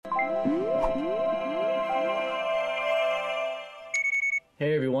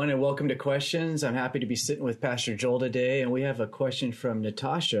Hey everyone, and welcome to Questions. I'm happy to be sitting with Pastor Joel today, and we have a question from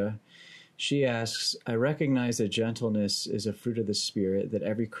Natasha. She asks, I recognize that gentleness is a fruit of the Spirit that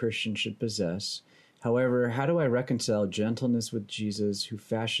every Christian should possess. However, how do I reconcile gentleness with Jesus, who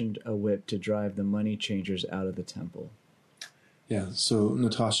fashioned a whip to drive the money changers out of the temple? Yeah, so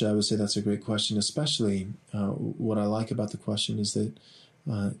Natasha, I would say that's a great question, especially what I like about the question is that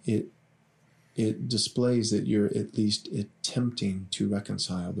it displays that you're at least attempting to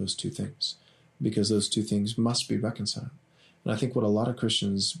reconcile those two things, because those two things must be reconciled. And I think what a lot of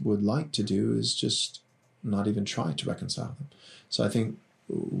Christians would like to do is just not even try to reconcile them. So I think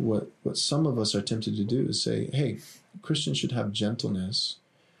what some of us are tempted to do is say, hey, Christians should have gentleness,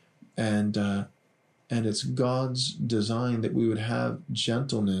 and it's God's design that we would have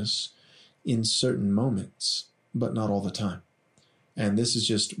gentleness in certain moments, but not all the time. And this is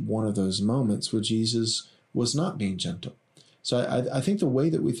just one of those moments where Jesus was not being gentle. So I think the way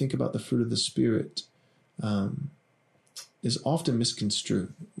that we think about the fruit of the Spirit is often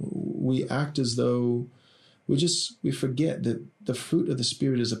misconstrued. We act as though we forget that the fruit of the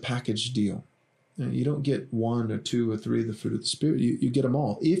Spirit is a package deal. You don't get one or two or three of the fruit of the Spirit. You get them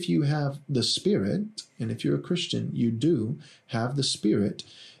all. If you have the Spirit, and if you're a Christian, you do have the Spirit,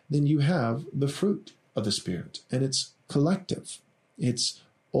 then you have the fruit of the Spirit. And it's collective. It's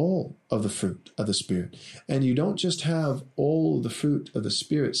all of the fruit of the Spirit. And you don't just have all the fruit of the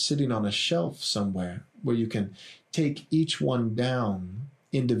Spirit sitting on a shelf somewhere where you can take each one down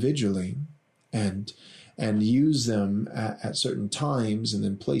individually and use them at certain times and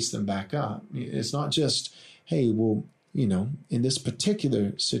then place them back up. It's not just, hey, well, in this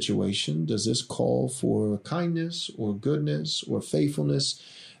particular situation, does this call for kindness or goodness or faithfulness?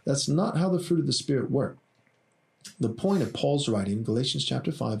 That's not how the fruit of the Spirit work. The point of Paul's writing, Galatians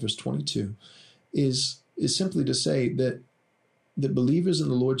chapter 5, verse 22, is simply to say that the believers in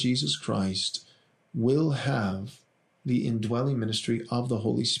the Lord Jesus Christ will have the indwelling ministry of the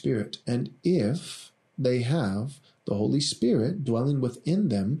Holy Spirit. And if they have the Holy Spirit dwelling within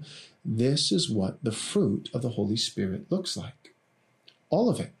them, this is what the fruit of the Holy Spirit looks like. All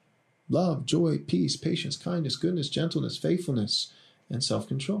of it. Love, joy, peace, patience, kindness, goodness, gentleness, faithfulness, and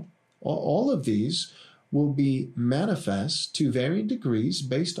self-control. All of these will be manifest to varying degrees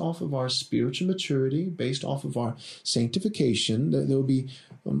based off of our spiritual maturity, based off of our sanctification. There will be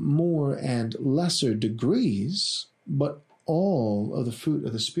more and lesser degrees, but all of the fruit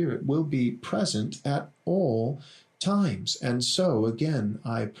of the Spirit will be present at all times. And so, again,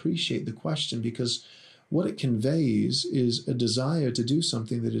 I appreciate the question, because what it conveys is a desire to do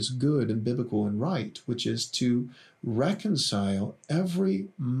something that is good and biblical and right, which is to reconcile every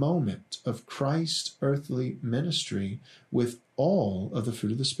moment of Christ's earthly ministry with all of the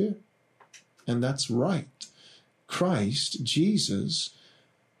fruit of the Spirit. And that's right. Christ, Jesus,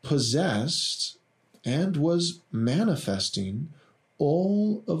 possessed and was manifesting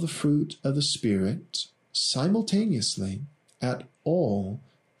all of the fruit of the Spirit simultaneously at all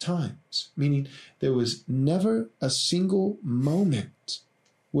times. Meaning there was never a single moment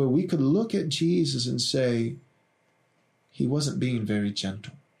where we could look at Jesus and say, he wasn't being very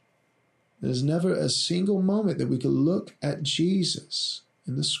gentle. There's never a single moment that we could look at Jesus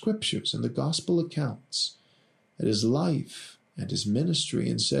in the scriptures and the gospel accounts, at his life and his ministry,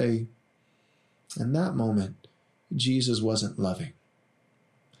 and say, in that moment, Jesus wasn't loving.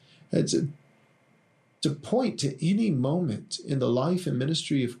 It's to point to any moment in the life and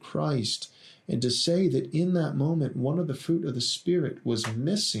ministry of Christ and to say that in that moment one of the fruit of the Spirit was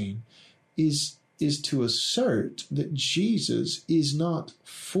missing is to assert that Jesus is not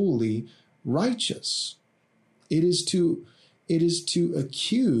fully righteous. It is to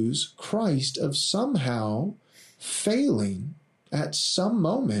accuse Christ of somehow failing at some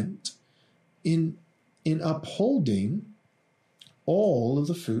moment in upholding all of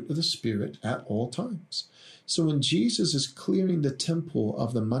the fruit of the Spirit at all times. So when Jesus is clearing the temple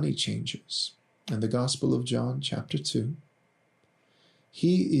of the money changers in the Gospel of John chapter 2,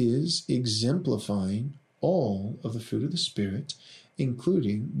 he is exemplifying all of the fruit of the Spirit,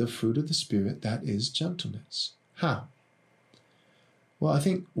 including the fruit of the Spirit that is gentleness. How? Well, I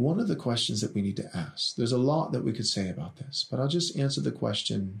think one of the questions that we need to ask, there's a lot that we could say about this, but I'll just answer the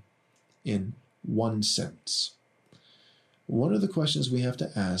question in one sense. One of the questions we have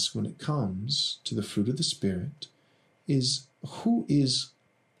to ask when it comes to the fruit of the Spirit is, who is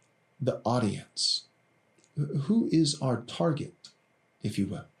the audience? Who is our target, if you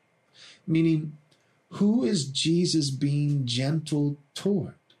will? Meaning, who is Jesus being gentle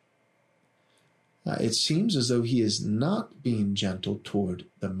toward? It seems as though he is not being gentle toward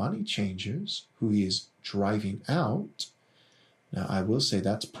the money changers, who he is driving out, Now, I will say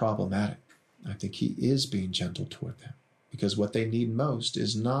that's problematic. I think he is being gentle toward them, because what they need most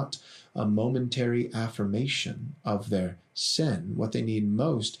is not a momentary affirmation of their sin. What they need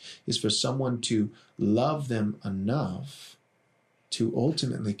most is for someone to love them enough to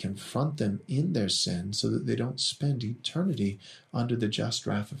ultimately confront them in their sin so that they don't spend eternity under the just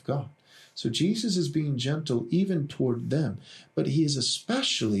wrath of God. So Jesus is being gentle even toward them, but he is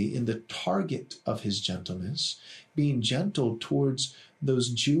especially in the target of his gentleness, being gentle towards those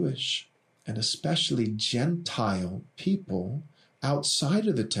Jewish and especially Gentile people outside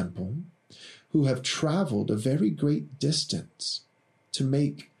of the temple who have traveled a very great distance to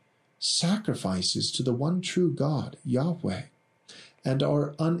make sacrifices to the one true God, Yahweh, and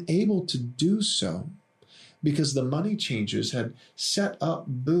are unable to do so because the money changers had set up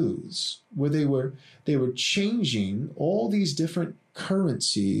booths where they were changing all these different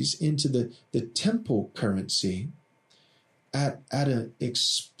currencies into the temple currency at an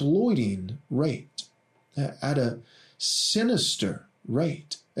exploiting rate, at a sinister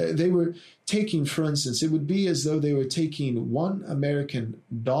rate. They were taking, for instance, it would be as though they were taking $1 American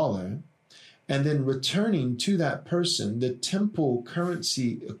and then returning to that person the temple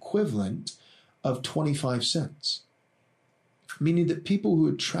currency equivalent of 25 cents. Meaning that people who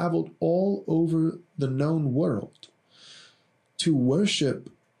had traveled all over the known world to worship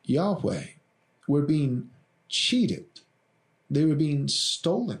Yahweh were being cheated. They were being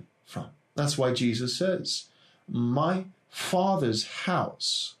stolen from. That's why Jesus says, my Father's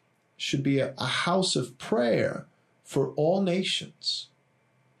house should be a house of prayer for all nations.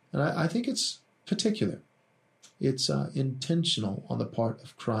 And I think it's particular. It's intentional on the part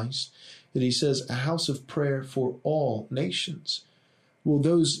of Christ that he says a house of prayer for all nations. Well,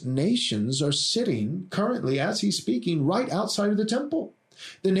 those nations are sitting currently, as he's speaking, right outside of the temple.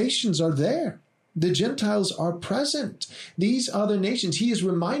 The nations are there. The Gentiles are present. These other nations, he is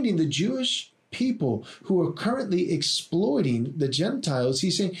reminding the Jewish people who are currently exploiting the Gentiles.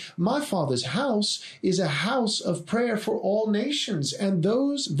 He's saying, my Father's house is a house of prayer for all nations. And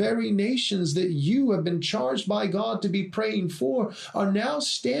those very nations that you have been charged by God to be praying for are now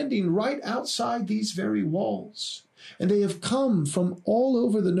standing right outside these very walls. And they have come from all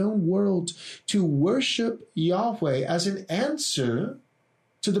over the known world to worship Yahweh as an answer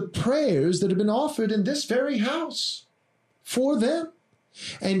to the prayers that have been offered in this very house for them.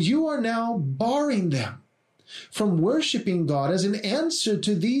 And you are now barring them from worshiping God as an answer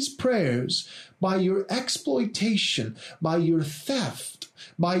to these prayers by your exploitation, by your theft,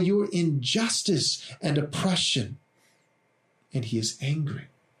 by your injustice and oppression. And he is angry,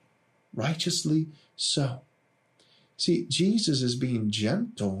 righteously so. See, Jesus is being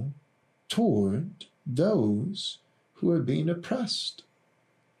gentle toward those who are being oppressed.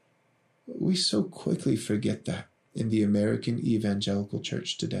 We so quickly forget that in the American evangelical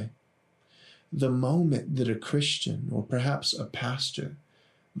church today. The moment that a Christian or perhaps a pastor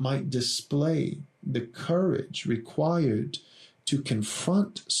might display the courage required to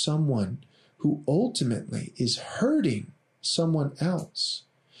confront someone who ultimately is hurting someone else,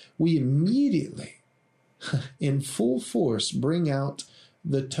 we immediately, in full force, bring out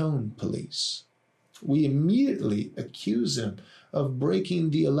the tone police. We immediately accuse them of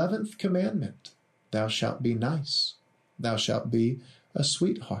breaking the 11th commandment. Thou shalt be nice. Thou shalt be a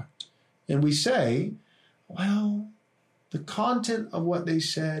sweetheart. And we say, well, the content of what they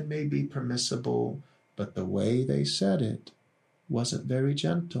said may be permissible, but the way they said it wasn't very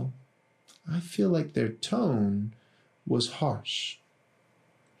gentle. I feel like their tone was harsh.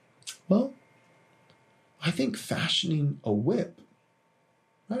 Well, I think fashioning a whip,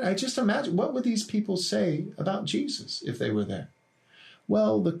 right? I just imagine, what would these people say about Jesus if they were there?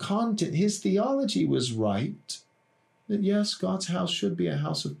 Well, the content, his theology was right, that yes, God's house should be a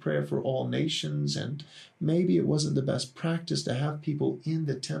house of prayer for all nations, and maybe it wasn't the best practice to have people in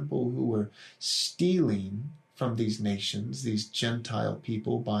the temple who were stealing from these nations, these Gentile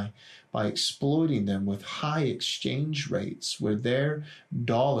people, by exploiting them with high exchange rates, where their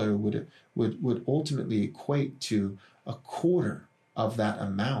dollar would ultimately equate to a quarter of that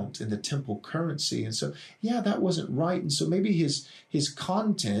amount in the temple currency. And so, yeah, that wasn't right. And so maybe his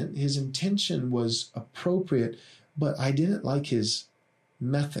content, his intention was appropriate, but I didn't like his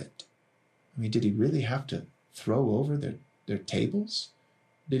method. I mean, did he really have to throw over their tables?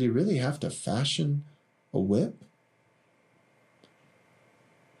 Did he really have to fashion a whip?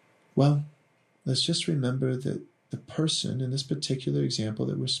 Well, let's just remember that the person in this particular example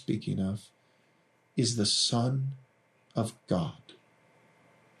that we're speaking of is the Son of God.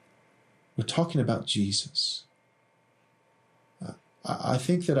 We're talking about Jesus. I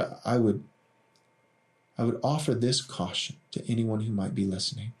think that I would I would offer this caution to anyone who might be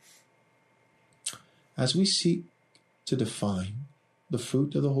listening. As we seek to define the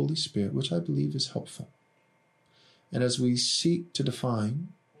fruit of the Holy Spirit, which I believe is helpful, and as we seek to define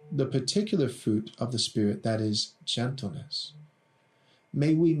the particular fruit of the Spirit, that is gentleness,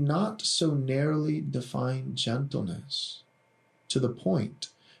 may we not so narrowly define gentleness to the point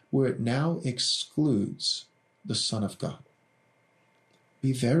where it now excludes the Son of God.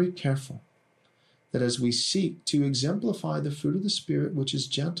 Be very careful that as we seek to exemplify the fruit of the Spirit, which is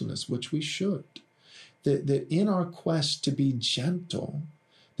gentleness, which we should, that in our quest to be gentle,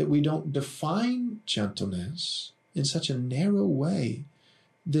 that we don't define gentleness in such a narrow way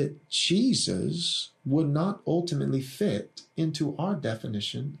that Jesus would not ultimately fit into our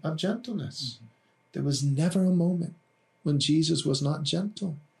definition of gentleness. Mm-hmm. There was never a moment when Jesus was not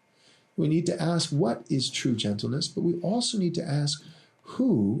gentle. We need to ask, what is true gentleness? But we also need to ask,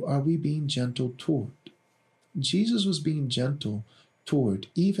 who are we being gentle toward? Jesus was being gentle toward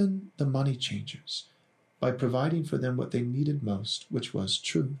even the money changers by providing for them what they needed most, which was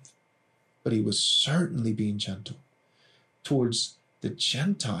truth. But he was certainly being gentle towards the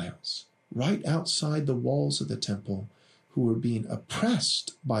Gentiles right outside the walls of the temple who were being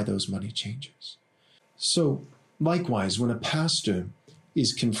oppressed by those money changers. So likewise, when a pastor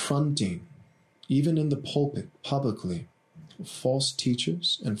is confronting, even in the pulpit publicly, false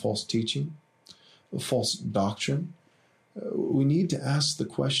teachers and false teaching, false doctrine, we need to ask the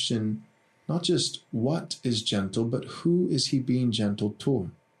question, not just what is gentle, but who is he being gentle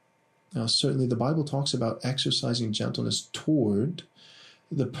toward? Now, certainly the Bible talks about exercising gentleness toward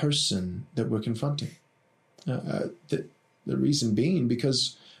the person that we're confronting. The reason being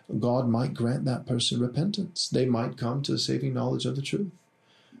because God might grant that person repentance. They might come to a saving knowledge of the truth.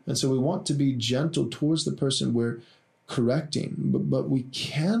 And so we want to be gentle towards the person we're correcting, but we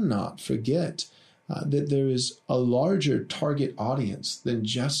cannot forget that there is a larger target audience than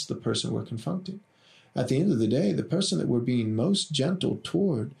just the person we're confronting. At the end of the day, the person that we're being most gentle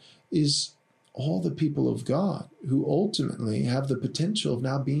toward is all the people of God who ultimately have the potential of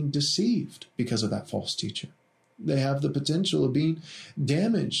now being deceived because of that false teacher. They have the potential of being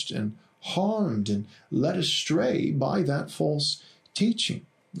damaged and harmed and led astray by that false teaching.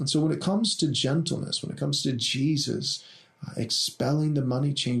 And so when it comes to gentleness, when it comes to Jesus expelling the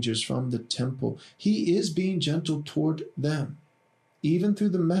money changers from the temple, he is being gentle toward them, even through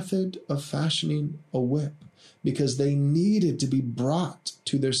the method of fashioning a whip, because they needed to be brought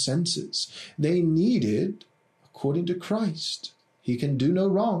to their senses. They needed, according to Christ, he can do no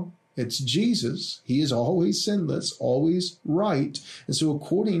wrong. It's Jesus. He is always sinless, always right. And so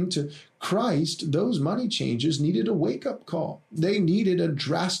according to Christ, those money changers needed a wake-up call. They needed a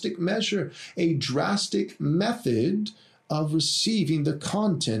drastic measure, a drastic method of receiving the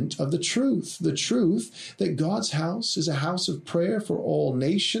content of the truth that God's house is a house of prayer for all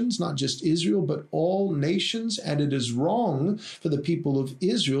nations, not just Israel, but all nations. And it is wrong for the people of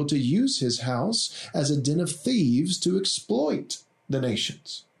Israel to use his house as a den of thieves to exploit the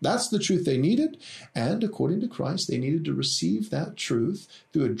nations. That's the truth they needed. And according to Christ, they needed to receive that truth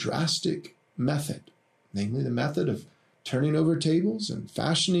through a drastic method, namely the method of turning over tables and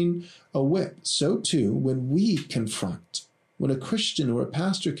fashioning a whip. So too, when we confront, when a Christian or a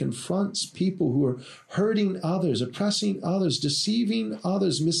pastor confronts people who are hurting others, oppressing others, deceiving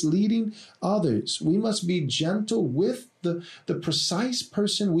others, misleading others, we must be gentle with the precise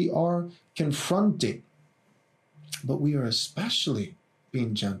person we are confronting. But we are especially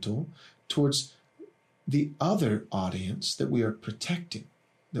being gentle towards the other audience that we are protecting,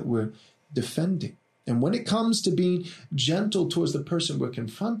 that we're defending. And when it comes to being gentle towards the person we're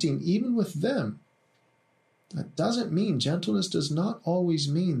confronting, even with them, that doesn't mean, gentleness does not always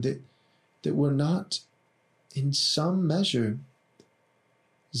mean that we're not in some measure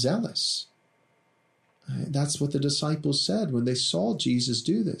zealous. That's what the disciples said when they saw Jesus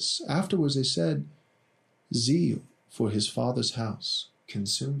do this. Afterwards they said, zeal for his Father's house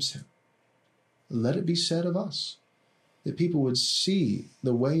consumes him. Let it be said of us, that people would see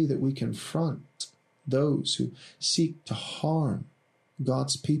the way that we confront those who seek to harm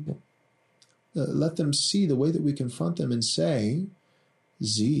God's people. Let them see the way that we confront them and say,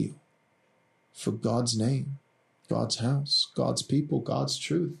 zeal for God's name, God's house, God's people, God's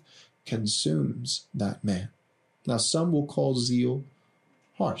truth consumes that man. Now, some will call zeal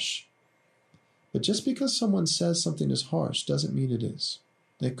harsh. But just because someone says something is harsh doesn't mean it is.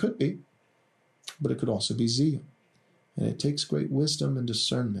 It could be, but it could also be zeal. And it takes great wisdom and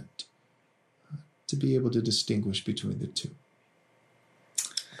discernment to be able to distinguish between the two.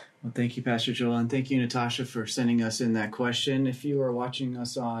 Well, thank you, Pastor Joel, and thank you, Natasha, for sending us in that question. If you are watching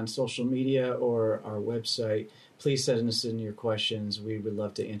us on social media or our website, please send us in your questions. We would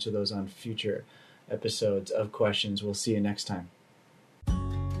love to answer those on future episodes of Questions. We'll see you next time.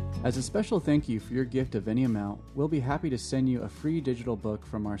 As a special thank you for your gift of any amount, we'll be happy to send you a free digital book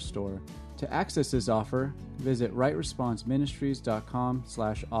from our store. To access this offer, visit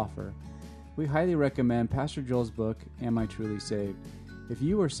rightresponseministries.com/offer. We highly recommend Pastor Joel's book, Am I Truly Saved? If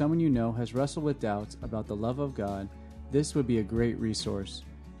you or someone you know has wrestled with doubts about the love of God, this would be a great resource.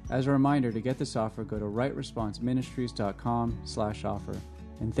 As a reminder, to get this offer, go to rightresponseministries.com/offer.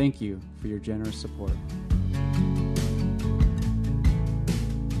 And thank you for your generous support.